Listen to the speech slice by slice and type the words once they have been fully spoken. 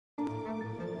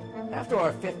After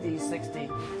our 50, 60,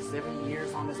 70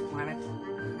 years on this planet,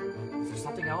 is there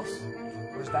something else?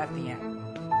 Or is that the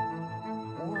end?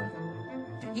 Or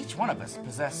do each one of us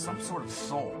possess some sort of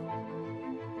soul?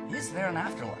 Is there an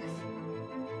afterlife?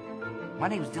 My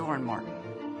name is Dylan Martin.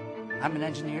 I'm an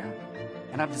engineer,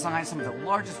 and I've designed some of the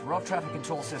largest road traffic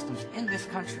control systems in this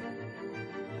country.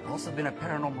 I've also been a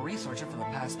paranormal researcher for the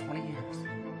past 20 years.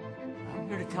 I'm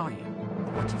here to tell you,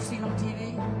 what you've seen on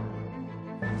TV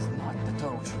is not the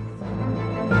total truth.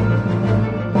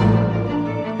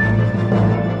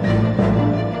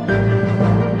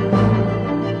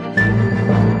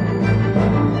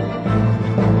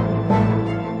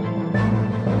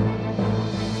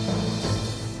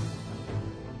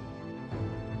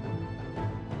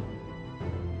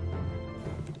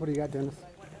 What do you got, Dennis?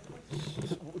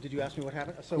 Did you ask me what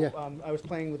happened? So Yeah. I was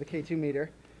playing with the K2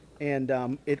 meter, and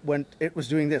it was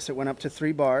doing this. It went up to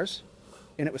 3 bars,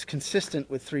 and it was consistent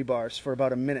with 3 bars for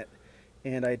about a minute.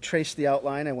 And I traced the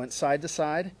outline. I went side to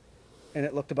side, and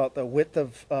it looked about the width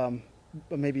of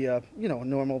maybe a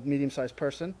normal medium-sized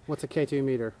person. What's a K2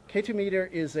 meter? K2 meter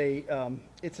is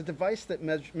it's a device that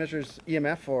measures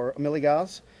EMF or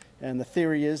milligauss, and the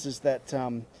theory is that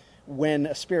when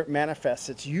a spirit manifests,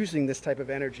 it's using this type of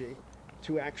energy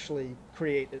to actually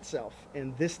create itself,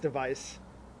 and this device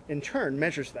in turn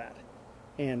measures that.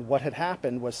 And what had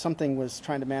happened was something was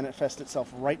trying to manifest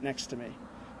itself right next to me,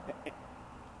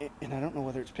 and I don't know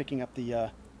whether it's picking up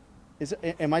the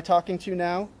am I talking to you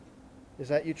now? Is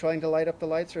that you trying to light up the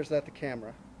lights, or is that the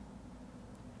camera?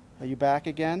 Are you back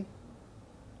again?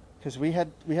 Because we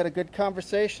had a good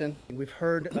conversation. We've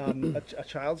heard a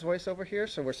child's voice over here,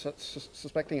 so we're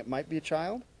suspecting it might be a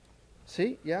child.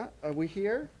 See? Yeah? Are we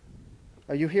here?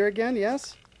 Are you here again?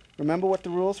 Yes? Remember what the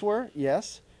rules were?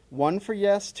 Yes. 1 for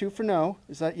yes, 2 for no.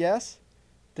 Is that yes?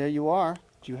 There you are.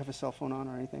 Do you have a cell phone on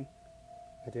or anything?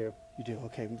 I do. You do?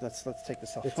 Okay, let's take the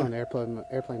cell phone. It's on airplane mode.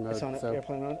 It's on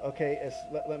airplane mode? Okay,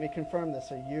 let me confirm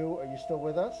this. Are you still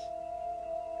with us?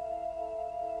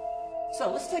 So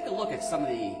let's take a look at some of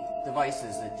the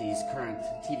devices that these current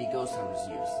TV ghost hunters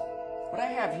use. What I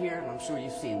have here, and I'm sure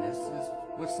you've seen this, is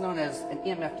what's known as an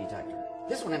EMF detector.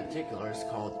 This one in particular is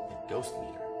called a ghost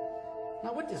meter.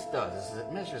 Now what this does is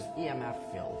it measures EMF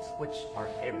fields, which are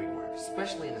everywhere,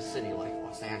 especially in a city like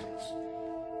Los Angeles.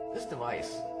 This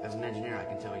device, as an engineer, I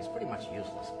can tell you is pretty much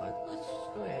useless, but let's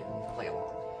go ahead and play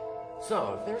along.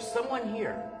 So if there's someone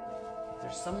here, if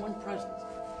there's someone present,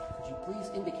 could you please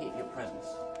indicate your presence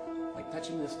by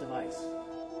touching this device?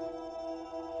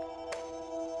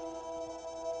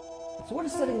 So what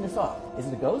is setting this off? Is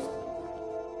it a ghost?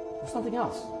 Or something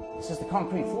else? It's just a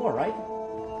concrete floor, right?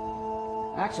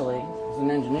 Actually, as an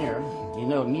engineer, you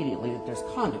know immediately that there's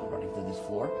conduit running through this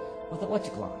floor with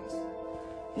electric lines.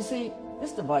 You see,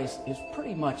 this device is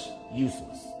pretty much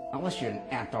useless, unless you're in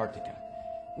Antarctica.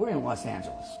 We're in Los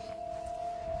Angeles.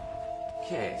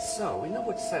 Okay, so we know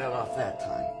what set it off that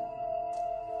time.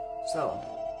 So,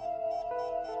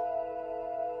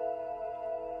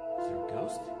 is there a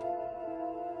ghost?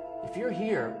 If you're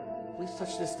here, please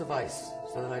touch this device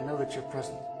so that I know that you're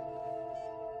present.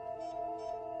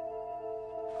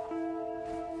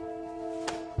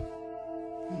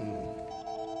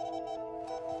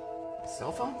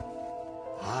 Cell phone?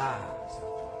 Ah,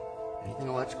 cell phone. Anything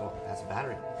electrical has a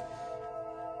battery.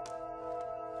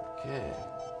 Okay.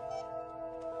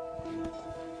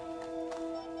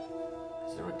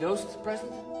 Is there a ghost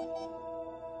present?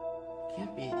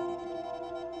 Can't be.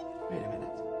 Wait a minute.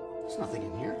 There's nothing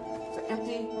in here. It's an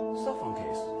empty cell phone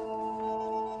case.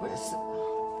 What is it?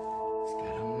 It's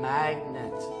got a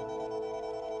magnet.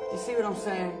 You see what I'm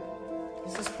saying?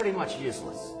 This is pretty much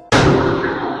useless.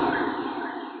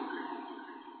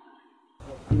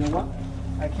 You know what?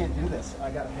 I can't do this. I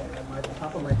got a head at the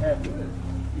top of my head.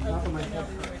 The top of my head.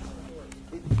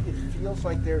 It feels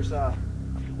like there's a.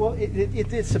 Well,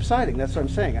 it's subsiding. That's what I'm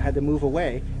saying. I had to move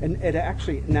away, and it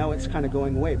actually now it's kind of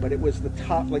going away. But it was the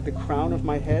top, like the crown of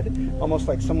my head, almost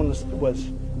like someone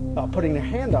was putting their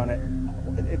hand on it.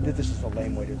 This is a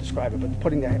lame way to describe it, but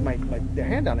putting their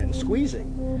hand on it and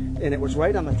squeezing, and it was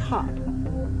right on the top.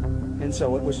 And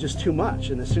so it was just too much.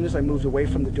 And as soon as I moved away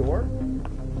from the door,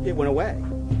 it went away.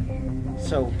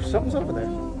 So something's over there.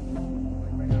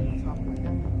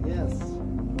 Yes.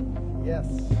 Yes.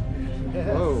 Yes.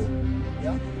 Whoa.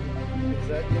 Yep. Is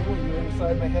that you? You're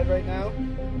inside my head right now?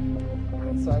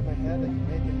 Inside my head? I can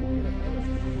make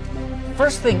it.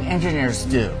 First thing engineers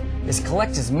do is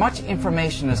collect as much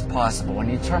information as possible and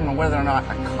determine whether or not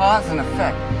a cause and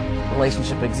effect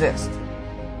relationship exists.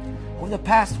 Over the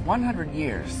past 100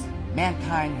 years,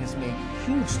 mankind has made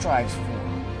huge strides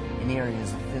forward in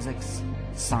areas of physics,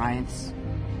 science,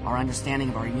 our understanding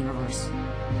of our universe.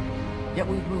 Yet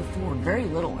we've moved forward very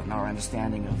little in our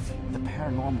understanding of the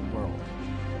paranormal world.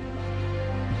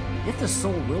 If the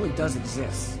soul really does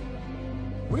exist,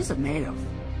 what is it made of?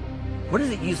 What is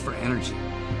it used for energy?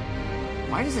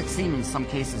 Why does it seem in some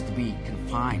cases to be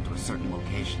confined to a certain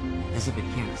location, as if it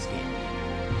can't escape?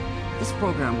 This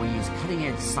program will use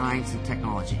cutting-edge science and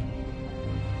technology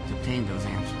to obtain those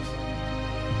answers.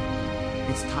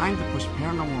 It's time to push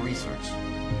paranormal research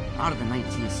out of the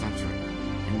 19th century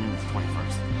and into the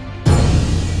 21st.